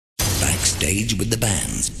stage with the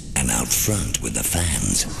bands and out front with the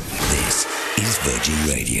fans. This is Virgin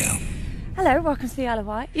Radio. Hello, welcome to the Isle of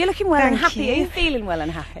Wight. You're looking well and happy. Are you feeling well and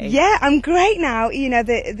happy? Yeah, I'm great now. You know,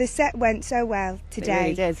 the set went so well today. It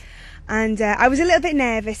really did. And I was a little bit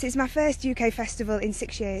nervous. It's my first UK festival in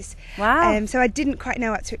 6 years. Wow. So I didn't quite know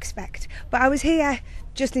what to expect. But I was here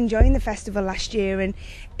just enjoying the festival last year, and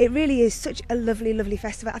it really is such a lovely, lovely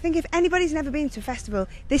festival. I think if anybody's never been to a festival,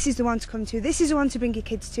 this is the one to come to. This is the one to bring your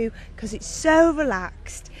kids to, because it's so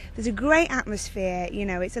relaxed. There's a great atmosphere, you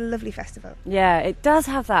know, it's a lovely festival. Yeah, it does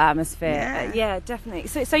have that atmosphere. Yeah, definitely.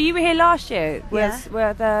 So you were here last year with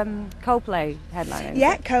Coldplay headlining?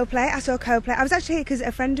 Yeah, Coldplay. I saw Coldplay. I was actually here because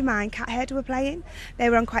a friend of mine, Cathead, were playing. They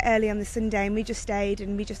were on quite early on the Sunday, and we just stayed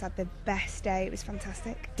and we just had the best day. It was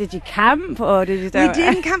fantastic. Did you camp or did you do We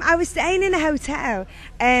didn't camp. I was staying in a hotel.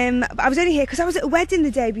 But I was only here because I was at a wedding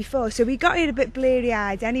the day before, so we got here a bit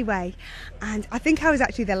bleary-eyed anyway. And I think I was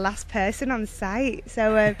actually the last person on site.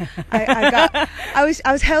 So I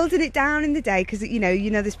was holding it down in the day because you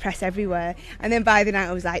know there's press everywhere. And then by the night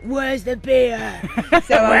I was like, "Where's the beer?"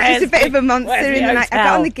 So I was just a bit of a monster in the night. I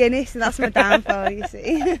got on the Guinness, and that's my downfall, you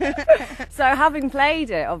see. So having played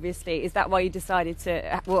it, obviously, is that why you decided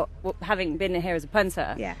to? Well, having been here as a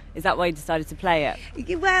punter, is that why you decided to play it?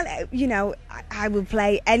 Well, you know, I will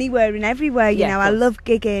play anywhere and everywhere. You know, I love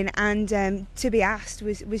gigging, and to be asked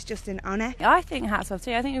was just an honour. I think hats off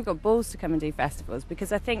to you. I think you've got balls to come and do festivals,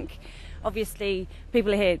 because I think, obviously,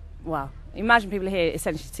 people are here. Well, imagine people are here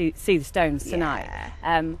essentially to see the Stones tonight.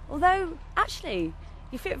 Although, actually,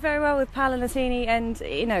 you fit very well with Paola-Nutini and,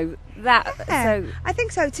 you know, that. Yeah, so I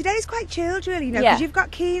think so. Today's quite chilled, really, you know, because you've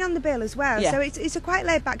got Keane on the bill as well. So it's a quite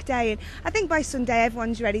laid-back day, and I think by Sunday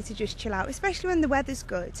everyone's ready to just chill out, especially when the weather's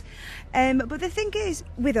good. But the thing is,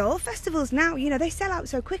 with all festivals now, you know, they sell out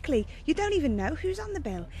so quickly, you don't even know who's on the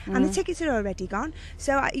bill, and the tickets are already gone.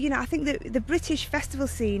 So, you know, I think that the British festival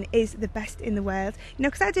scene is the best in the world. You know,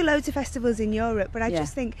 because I do loads of festivals in Europe, but I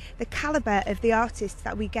just think the calibre of the artists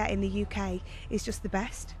that we get in the UK is just the best.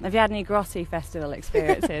 Have you had any grotty festival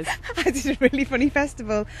experiences? I did a really funny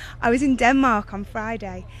festival. I was in Denmark on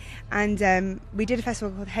Friday, and we did a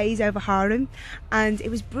festival called Haze Over Harlem, and it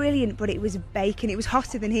was brilliant, but it was baking. It was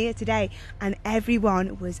hotter than here today, and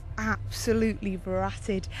everyone was absolutely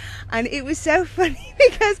ratted, and it was so funny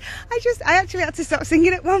because I actually had to stop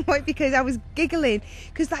singing at one point because I was giggling,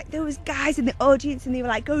 because like there was guys in the audience and they were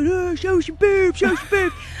like going, "Oh, show us your boobs, show us your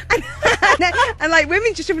boobs," and like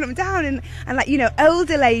women just jumping up and down, and like, you know,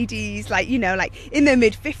 older ladies, like, you know, like in their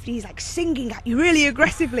mid-50s, like singing at you really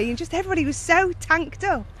aggressively, and just everybody was so tanked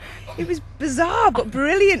up. It was bizarre but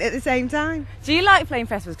brilliant at the same time. Do you like playing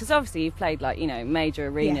festivals? Because obviously you've played, like, you know, major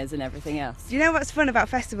arenas and everything else. Do you know what's fun about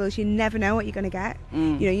festivals? You never know what you're going to get. You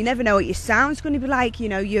know, you never know what your sound's going to be like. You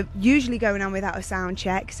know, you're usually going on without a sound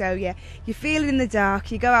check, so yeah, you feel it in the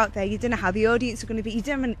dark. You go out there, you don't know how the audience are going to be. You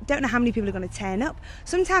don't know how many people are going to turn up.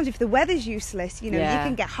 Sometimes if the weather's useless, you know, you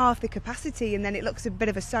can get half the capacity, and then it looks a bit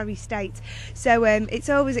of a sorry state. So it's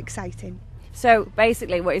always exciting. So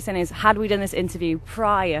basically what you're saying is, had we done this interview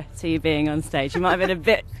prior to you being on stage, you might have been a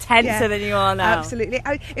bit tenser than you are now. Absolutely.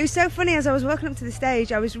 It was so funny, as I was walking up to the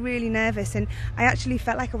stage, I was really nervous, and I actually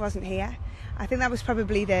felt like I wasn't here. I think that was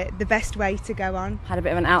probably the best way to go on. Had a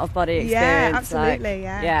bit of an out-of-body experience. Yeah, absolutely,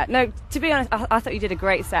 Yeah, no, to be honest, I thought you did a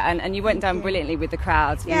great set, and you went down brilliantly with the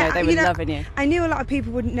crowd. You know, they were loving you. I knew a lot of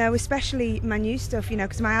people wouldn't know, especially my new stuff, you know,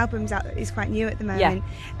 because my album's is quite new at the moment.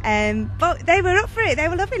 But they were up for it, they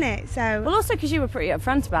were loving it. So. Well, also because you were pretty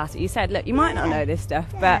upfront about it. You said, look, you might not know this stuff,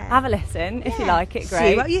 but have a listen. If you like it,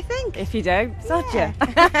 great. See what you think. If you don't, sod you.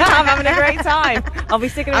 I'm having a great time. I'll be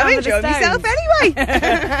sticking around for the Stones. I'm enjoying myself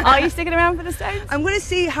anyway. Are you sticking around for the Stones? I'm going to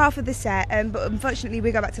see half of the set, but unfortunately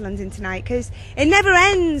we go back to London tonight because it never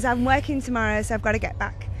ends. I'm working tomorrow, so I've got to get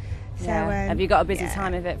back. So, have you got a busy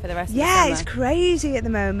time of it for the rest of the summer? Yeah, it's crazy at the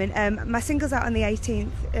moment. My single's out on the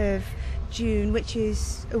 18th of June, which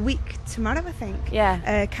is a week tomorrow, I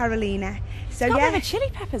think. Carolina. So it's got a bit of a Chili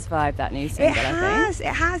Peppers vibe, that new single, I think.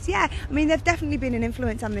 It has, yeah. I mean, they've definitely been an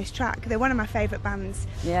influence on this track. They're one of my favourite bands.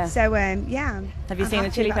 Yeah. So, yeah. Have you seen the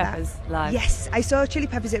Chili Peppers live? Yes, I saw Chili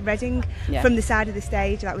Peppers at Reading from the side of the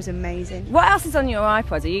stage. That was amazing. What else is on your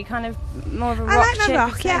iPod? Are you kind of more of a rock I like my chick,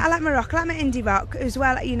 rock, I like my rock. I like my indie rock as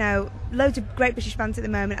well, you know. Loads of great British bands at the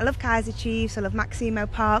moment. I love Kaiser Chiefs, I love Maximo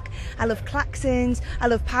Park, I love Klaxons, I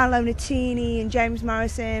love Paola-Nutini and James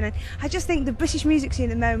Morrison, and I just think the British music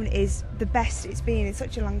scene at the moment is the best it's been in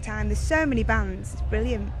such a long time. There's so many bands, it's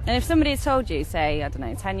brilliant. And if somebody had told you, say, I don't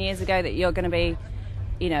know, 10 years ago, that you're going to be,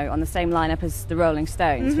 you know, on the same lineup as the Rolling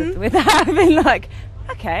Stones, with having like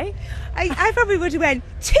Okay. I probably would have went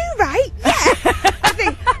 2 right, yeah. I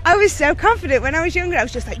think I was so confident when I was younger. I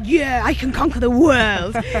was just like, yeah, I can conquer the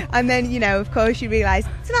world. And then, you know, of course you realise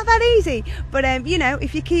it's not that easy. But, you know,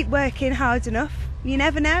 if you keep working hard enough, you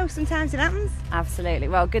never know. Sometimes it happens. Absolutely.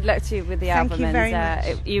 Well, good luck to you with the album. Thank you very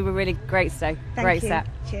much. You were really great today. Thank great you. set.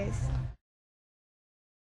 Cheers.